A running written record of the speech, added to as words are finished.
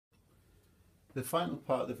The final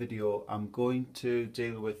part of the video, I'm going to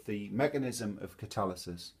deal with the mechanism of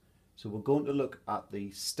catalysis. So we're going to look at the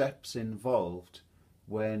steps involved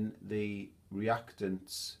when the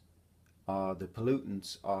reactants or the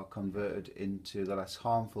pollutants are converted into the less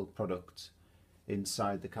harmful products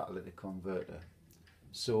inside the catalytic converter.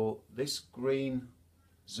 So this green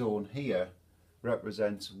zone here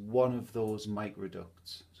represents one of those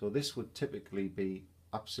microducts. So this would typically be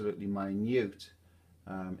absolutely minute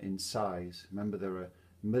in size. Remember, there are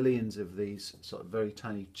millions of these sort of very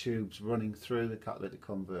tiny tubes running through the catalytic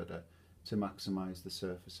converter to maximise the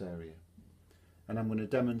surface area. And I'm going to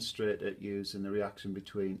demonstrate it using the reaction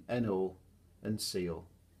between NO and CO.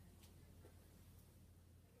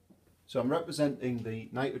 So I'm representing the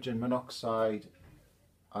nitrogen monoxide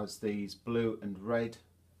as these blue and red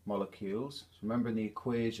molecules. So remember, in the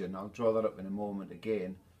equation, I'll draw that up in a moment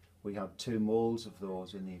again, we have 2 moles of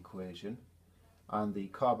those in the equation. And the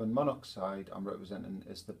carbon monoxide I'm representing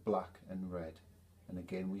as the black and red. And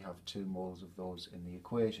again, we have 2 moles of those in the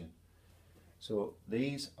equation. So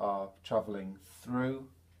these are travelling through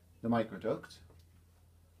the microduct,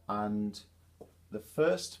 and the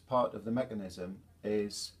first part of the mechanism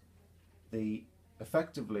is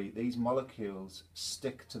effectively these molecules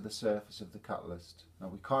stick to the surface of the catalyst. Now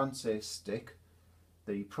we can't say stick,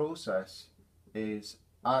 the process is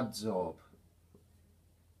adsorb.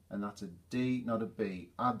 And that's a D, not a B,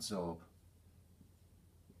 adsorb.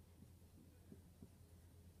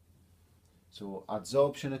 So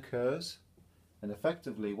adsorption occurs, and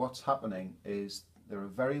effectively what's happening is there are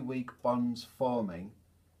very weak bonds forming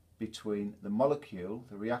between the molecule,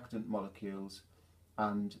 the reactant molecules,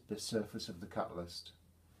 and the surface of the catalyst.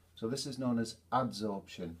 So this is known as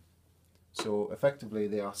adsorption. So effectively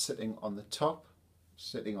they are sitting on top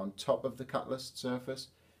of the catalyst surface.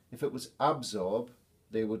 If it was absorb,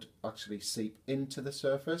 they would actually seep into the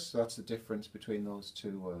surface. So that's the difference between those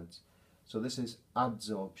 2 words. So this is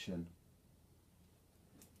adsorption.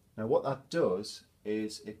 Now what that does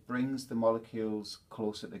is it brings the molecules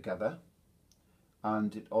closer together,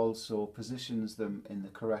 and it also positions them in the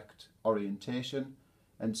correct orientation,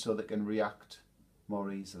 and so they can react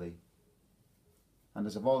more easily. And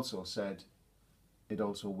as I've also said, it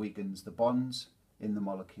also weakens the bonds in the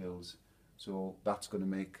molecules, so that's going to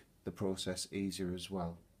make the process easier as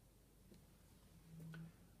well.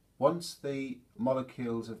 Once the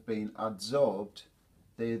molecules have been adsorbed,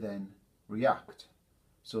 they then react.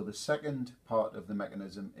 So the second part of the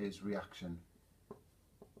mechanism is reaction.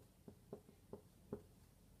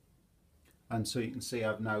 And so you can see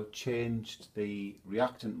I've now changed the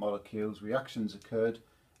reactant molecules. Reactions occurred.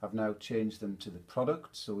 I've now changed them to the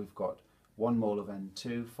product. So we've got 1 mole of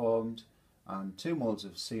N2 formed and 2 moles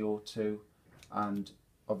of CO2, and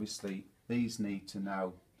obviously these need to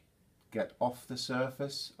now get off the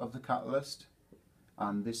surface of the catalyst,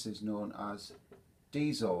 and this is known as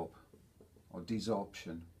desorb or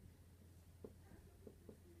desorption.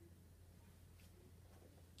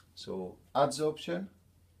 So adsorption,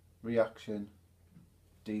 reaction,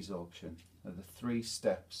 desorption are the 3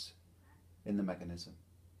 steps in the mechanism.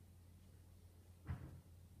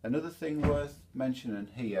 Another thing worth mentioning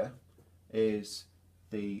here is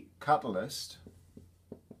the catalyst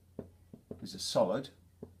is a solid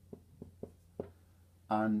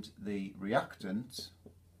and the reactants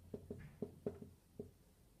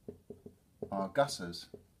are gases.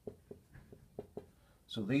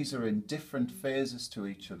 So these are in different phases to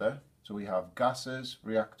each other. So we have gases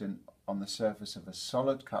reacting on the surface of a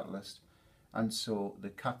solid catalyst, and so the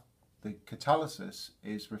catalysis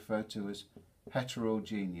is referred to as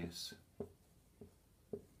heterogeneous.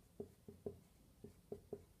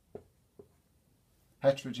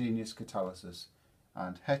 Heterogeneous catalysis,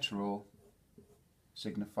 and hetero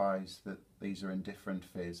signifies that these are in different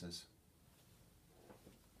phases.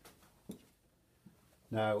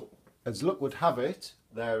 Now, as luck would have it,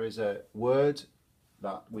 there is a word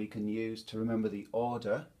that we can use to remember the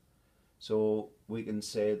order. So we can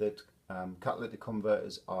say that catalytic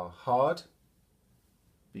converters are H.A.R.D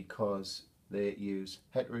because they use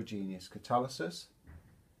heterogeneous catalysis,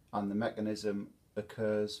 and the mechanism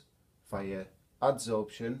occurs via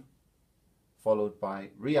adsorption, followed by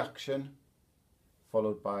reaction,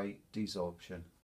 followed by desorption.